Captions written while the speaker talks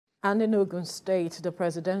And in Ogun State, the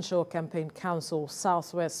Presidential Campaign Council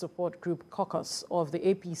Southwest Support Group Caucus of the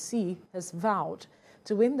APC has vowed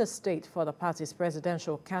to win the state for the party's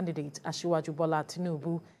presidential candidate, Asiwaju Bola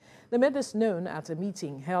Tinubu. They made this known at a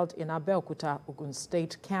meeting held in Abeokuta, Ogun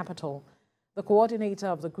State Capital. The coordinator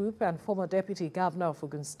of the group and former Deputy Governor of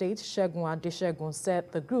Ogun State, Asiwaju,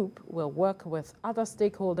 said the group will work with other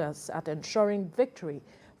stakeholders at ensuring victory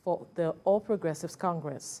for the All Progressives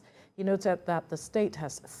Congress. He noted that the state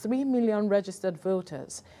has 3 million registered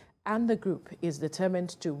voters and the group is determined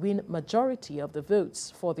to win majority of the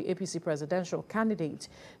votes for the APC presidential candidate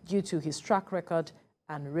due to his track record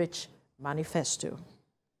and rich manifesto.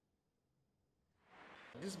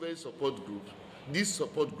 This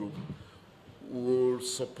support group will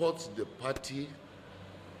support the party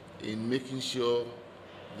in making sure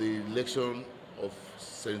the election of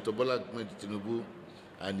Senator Bola Tinubu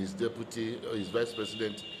and his deputy or his vice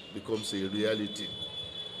president becomes a reality.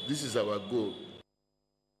 This is our goal.